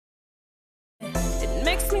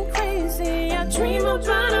makes me crazy. I dream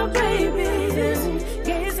about our babies,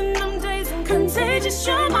 gazing them days and contagious.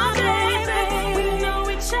 You're my baby. We know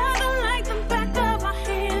each other like the back of our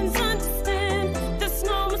hands. Understand, there's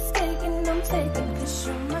no mistaking. I'm taking 'cause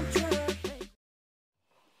you're my drug.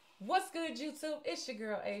 What's good, YouTube? It's your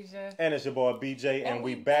girl Asia, and it's your boy BJ, and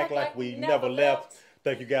we back like we never left.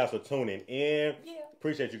 Thank you guys for tuning in. Yeah.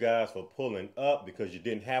 Appreciate you guys for pulling up because you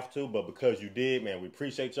didn't have to, but because you did, man, we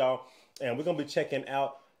appreciate y'all. And we're gonna be checking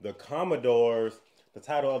out the Commodores. The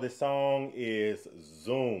title of this song is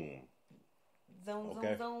Zoom. Zoom,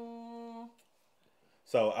 okay. Zoom.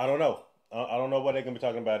 So I don't know. I don't know what they're gonna be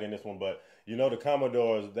talking about in this one, but you know the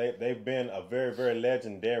Commodores, they've been a very, very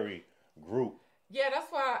legendary group. Yeah,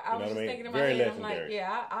 that's why I was just thinking in my Very head, legendary. I'm like,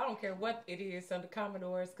 yeah, I don't care what it is on the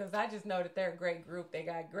Commodores, because I just know that they're a great group. They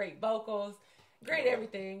got great vocals, great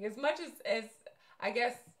everything. As much as I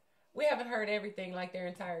guess we haven't heard everything like their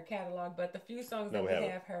entire catalog, but the few songs that we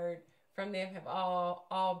have heard from them have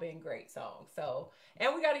all been great songs. So,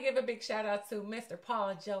 and we got to give a big shout out to Mr.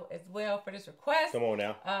 Paul Joe as well for this request. Come on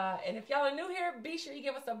now. And if y'all are new here, be sure you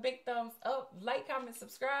give us a big thumbs up, like, comment,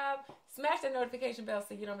 subscribe, smash that notification bell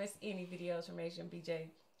so you don't miss any videos from Asian BJ.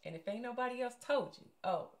 And if ain't nobody else told you,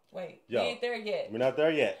 oh wait, we ain't there yet. We're not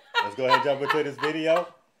there yet. Let's go ahead and jump into this video.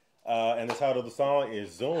 And the title of the song is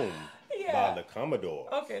Zoom by the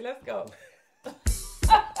Commodores. Okay, let's go.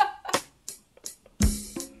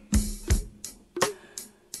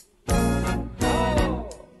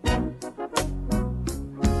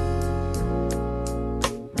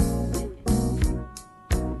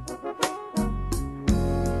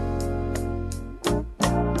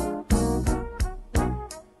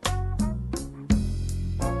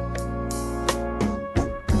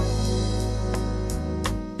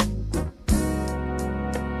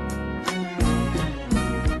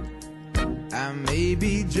 I may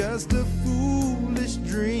be just a foolish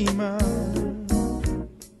dreamer,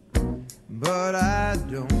 but I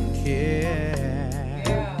don't care.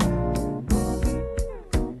 Yeah.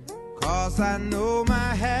 'Cause I know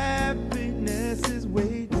my happiness is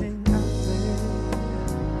waiting out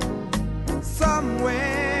there somewhere.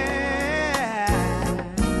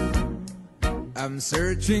 I'm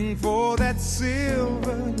searching for that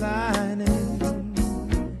silver lining,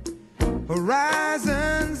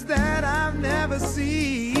 horizons that I've never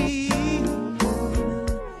seen.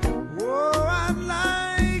 Oh, I'd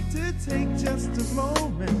like to take just a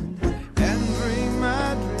moment and dream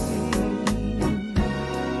my dream.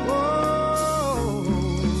 Oh,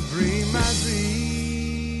 dream my dream.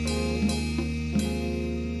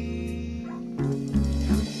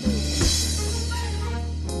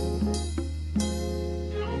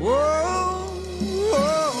 Whoa.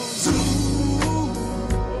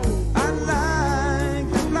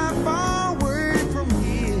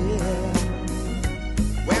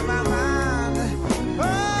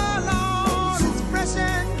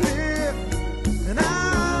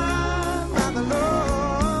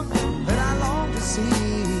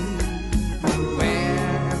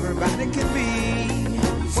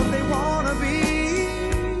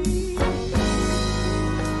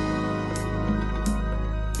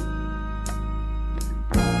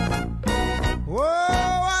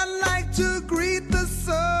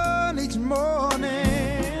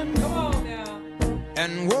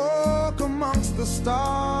 And walk amongst the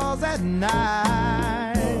stars at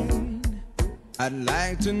night. I'd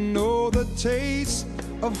like to know the taste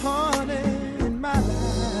of honey in my life.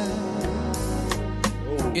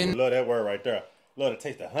 Oh, love that word right there. Love to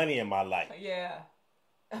taste the honey in my life. Yeah.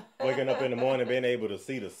 Waking up in the morning, being able to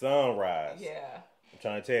see the sunrise. Yeah. I'm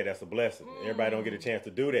trying to tell you, that's a blessing. Everybody don't get a chance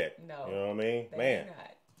to do that. No. You know what I mean? Man.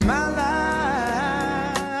 My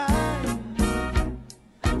life.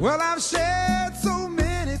 Well, I've shared so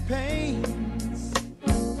many pains,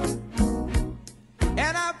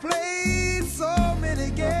 and I played so many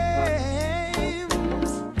games.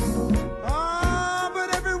 Oh,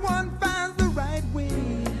 but everyone finds the right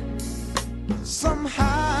way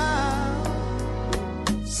somehow,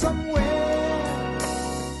 somewhere,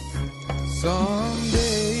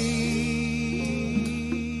 someday.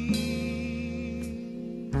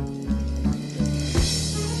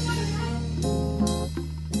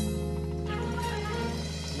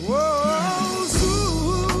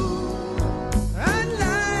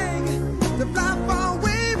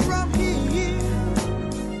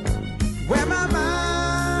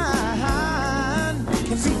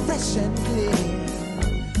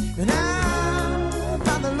 And I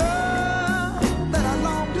found the love that I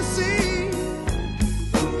long to see.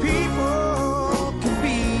 People can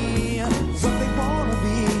be what they want to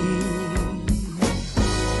be.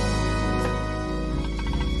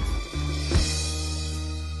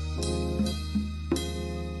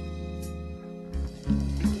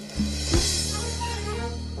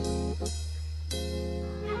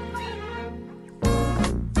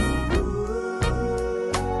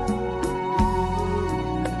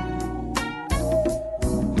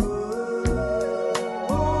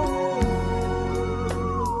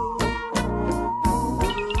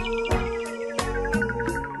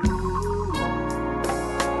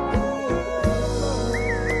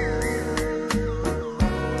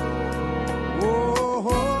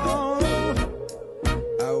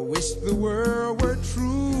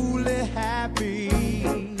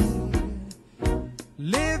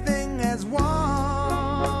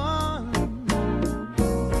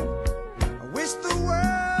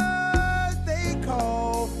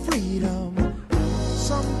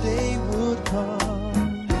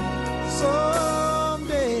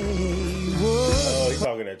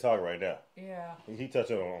 talking right now. Yeah. He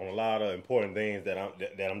touched on a lot of important things that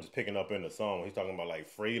I'm just picking up in the song. He's talking about like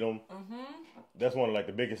freedom. Mm-hmm. That's one of like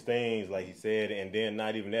the biggest things, like he said, and then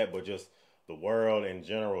not even that, but just the world in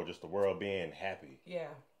general, just the world being happy. Yeah.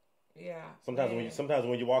 Yeah. Sometimes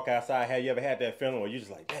when you walk outside, have you ever had that feeling where you're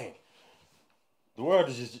just like, dang, the world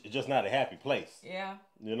is just not a happy place. Yeah.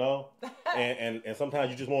 You know? and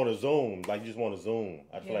sometimes you just want to zoom. Like, you just want to zoom.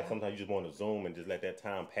 I feel like sometimes you just want to zoom and just let that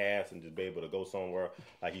time pass and just be able to go somewhere,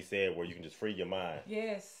 like he said, where you can just free your mind.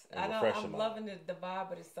 Yes. I'm loving the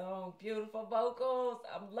vibe of the song. Beautiful vocals.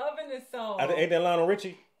 I'm loving this song. Ain't that Lionel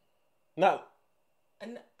Richie? Not.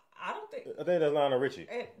 I don't think. I think that's Lionel Richie.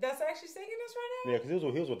 That's actually singing this right now? Yeah,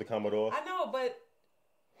 because he was with the Commodores. I know, but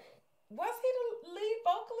was he the lead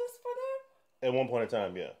vocalist for them? At one point in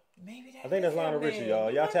time, yeah. Maybe I think that's Lionel Richie,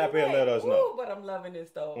 y'all. Y'all tap in and let us know. Ooh, but I'm loving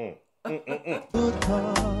this though. Would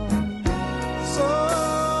come,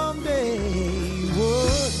 someday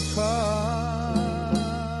would come.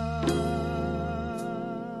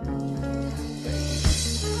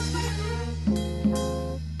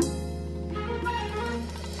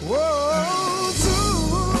 Whoa,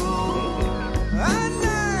 soon I'd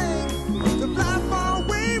like to fly far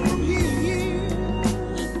away from here,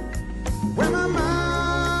 where my mind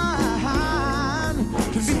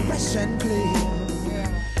can be fresh and clear. Yeah.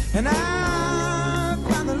 And I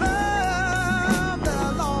find the love that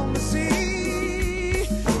I long to see.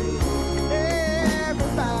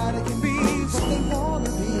 Everybody can be what they want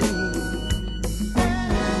to be.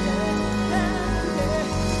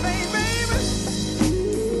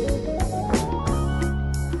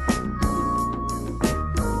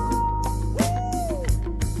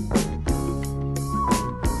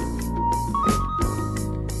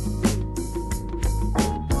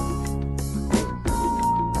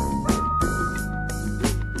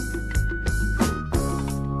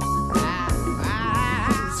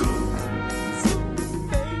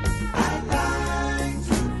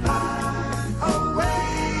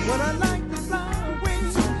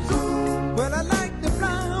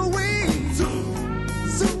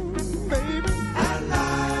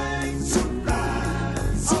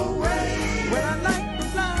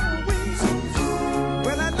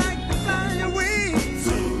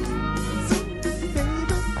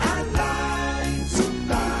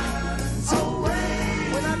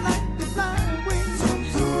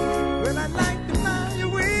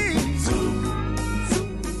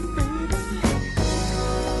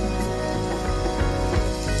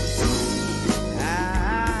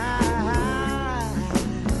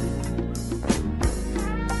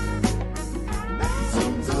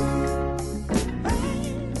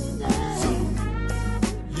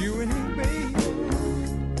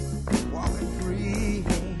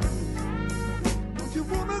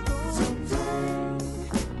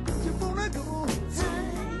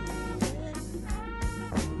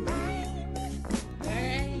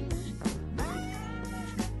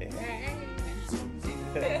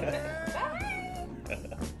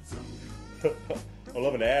 I'm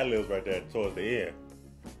loving the ad-libs right there towards the end.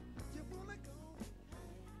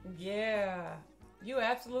 Yeah, you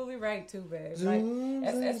absolutely right too, babe. Like,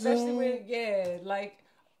 especially when,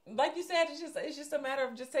 like you said, it's just a matter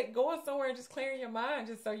of just going somewhere and just clearing your mind,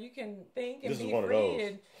 just so you can think and be free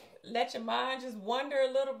and let your mind just wander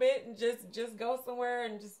a little bit and just go somewhere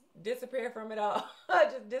and just disappear from it all.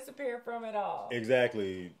 Just disappear from it all.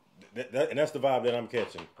 Exactly. And that's the vibe that I'm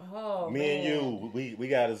catching. Oh, Me man. and you, we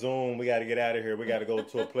got to zoom. We got to get out of here. We got to go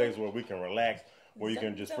to a place where we can relax, where you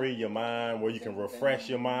can just free your mind, where you can refresh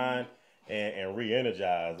your mind and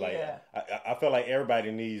re-energize. Like, yeah. I feel like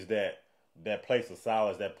everybody needs that place of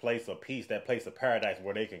solace, that place of peace, that place of paradise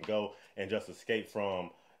where they can go and just escape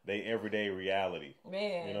from their everyday reality.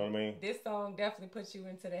 Man, you know what I mean? This song definitely puts you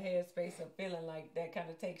into the headspace of feeling like that. Kind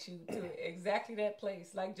of takes you to exactly that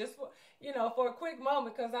place, like just for a quick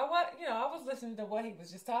moment. Because I was listening to what he was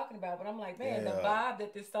just talking about, but I'm like, man, the vibe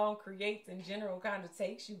that this song creates in general kind of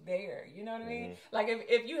takes you there. You know what I mean? Like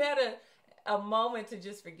if you had a moment to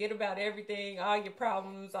just forget about everything, all your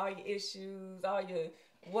problems, all your issues, all your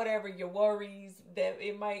whatever, your worries that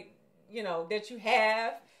it might, that you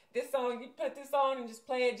have. This song, you put this on and just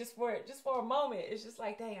play it just for a moment. It's just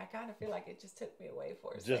like, dang, I kind of feel like it just took me away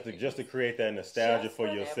for a second. Just to create that nostalgia for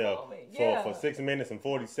yourself. For 6 minutes and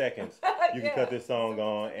 40 seconds, you can cut this song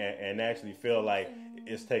on and actually feel like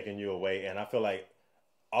it's taking you away. And I feel like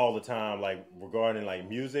all the time, like regarding like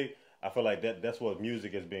music, I feel like that's what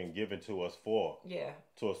music is being given to us for. Yeah.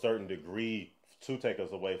 To a certain degree, to take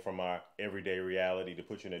us away from our everyday reality, to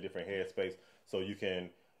put you in a different headspace so you can,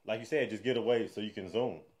 like you said, just get away so you can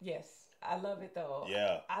zoom. Yes. I love it though.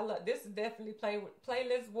 Yeah. I love this. Is definitely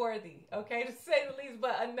playlist worthy. Okay, to say the least.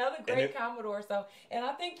 But another great Commodore. So, and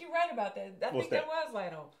I think you're right about that. I think that was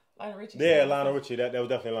Lionel Richie. Yeah, Lionel Richie. That was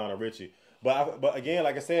definitely Lionel Richie. But again,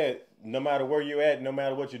 like I said, no matter where you're at, no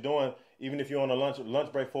matter what you're doing, even if you're on a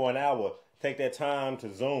lunch break for an hour, take that time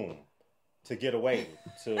to Zoom, to get away,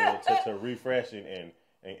 to refresh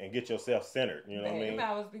and get yourself centered. You know what I mean?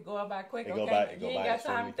 Hours be going by quick. You ain't got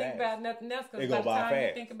time to think about nothing else because by the time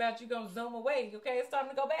you think about you gonna zoom away, okay, it's time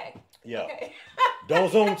to go back. Yeah. Okay.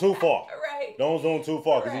 Don't zoom too far. Right. Don't zoom too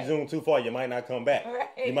far because you zoom too far, you might not come back.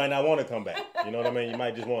 Right. You might not want to come back. You know what I mean? You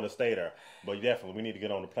might just want to stay there. But definitely, we need to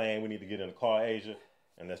get on the plane. We need to get in the car, Asia,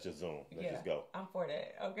 and let's just zoom. Let's just go. I'm for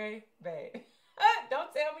that. Okay, babe.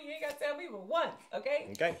 Don't tell me. You ain't got to tell me but once, okay?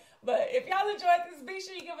 Okay. But if y'all enjoyed this, be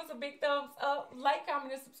sure you give us a big thumbs up, like,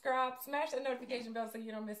 comment, and subscribe. Smash that notification bell so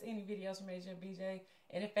you don't miss any videos from Asia and BJ.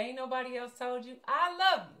 And if ain't nobody else told you, I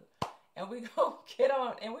love you. And we gonna get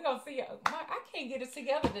on, and we gonna see you. I can't get it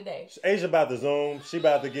together today. Asia about to zoom. She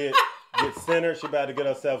about to get centered. She about to get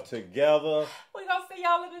herself together. We gonna see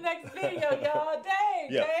y'all in the next video, y'all. Dang.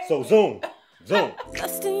 Yeah. Dang. So zoom.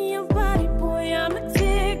 Lust in your body, boy, I'm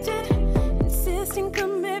addicted. Insisting, come